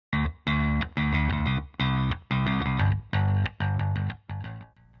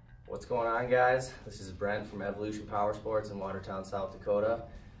What's going on, guys? This is Brent from Evolution Power Sports in Watertown, South Dakota,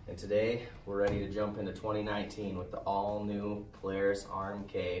 and today we're ready to jump into 2019 with the all-new Polaris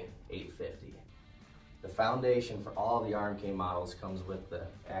RMK 850. The foundation for all the RMK models comes with the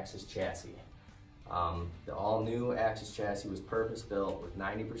Axis chassis. The all-new Axis chassis was purpose-built with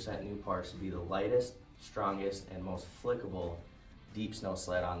 90% new parts to be the lightest, strongest, and most flickable deep snow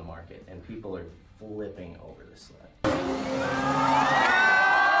sled on the market, and people are flipping over this sled.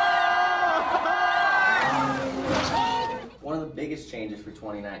 One of the biggest changes for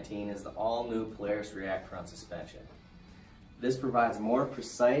 2019 is the all-new Polaris React front suspension. This provides more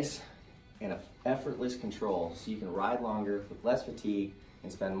precise and effortless control so you can ride longer with less fatigue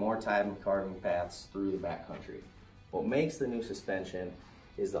and spend more time carving paths through the backcountry. What makes the new suspension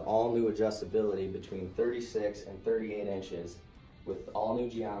is the all-new adjustability between 36 and 38 inches with all-new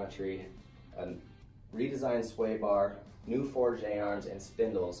geometry, a redesigned sway bar, new forged A-arms, and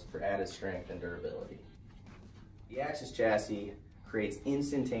spindles for added strength and durability. The Axis chassis creates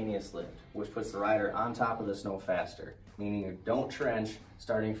instantaneous lift, which puts the rider on top of the snow faster, meaning you don't trench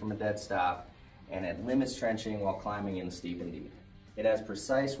starting from a dead stop, and it limits trenching while climbing in the steep and deep. It has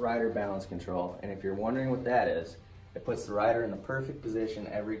precise rider balance control, and if you're wondering what that is, it puts the rider in the perfect position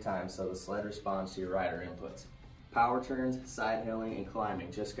every time so the sled responds to your rider inputs. Power turns, side hilling, and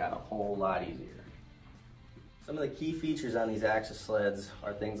climbing just got a whole lot easier. Some of the key features on these Axis sleds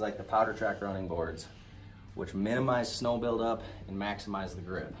are things like the powder track running boards, which minimize snow buildup and maximize the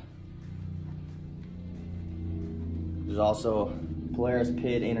grip. There's also Polaris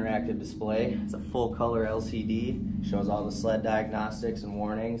PID interactive display. It's a full color LCD, shows all the sled diagnostics and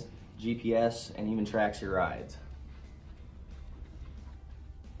warnings, GPS, and even tracks your rides.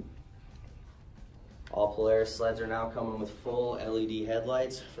 All Polaris sleds are now coming with full LED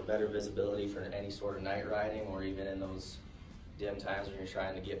headlights for better visibility for any sort of night riding or even in those dim times when you're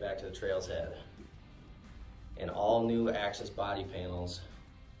trying to get back to the trail's head. And all new Axis body panels,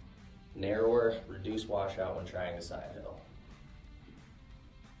 narrower, reduced washout when trying a side hill.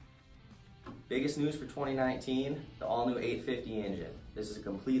 Biggest news for 2019, the all new 850 engine. This is a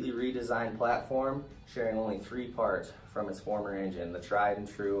completely redesigned platform, sharing only 3 parts from its former engine, the tried and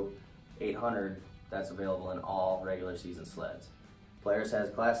true 800 that's available in all regular season sleds. Polaris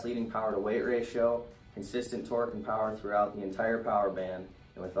has class leading power to weight ratio, consistent torque and power throughout the entire power band,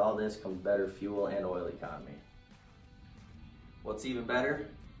 and with all this comes better fuel and oil economy. What's even better?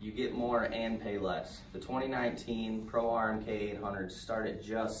 You get more and pay less. The 2019 Pro RMK 800 start at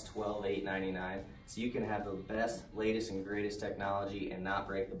just $12,899, so you can have the best, latest, and greatest technology and not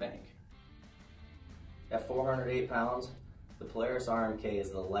break the bank. At 408 pounds, the Polaris RMK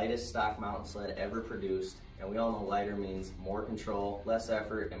is the lightest stock mountain sled ever produced, and we all know lighter means more control, less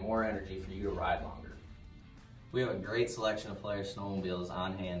effort, and more energy for you to ride longer. We have a great selection of Polaris snowmobiles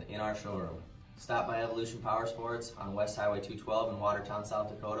on hand in our showroom. Stop by Evolution Power Sports on West Highway 212 in Watertown, South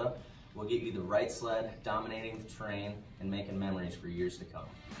Dakota. We'll get you the right sled, dominating the terrain, and making memories for years to come.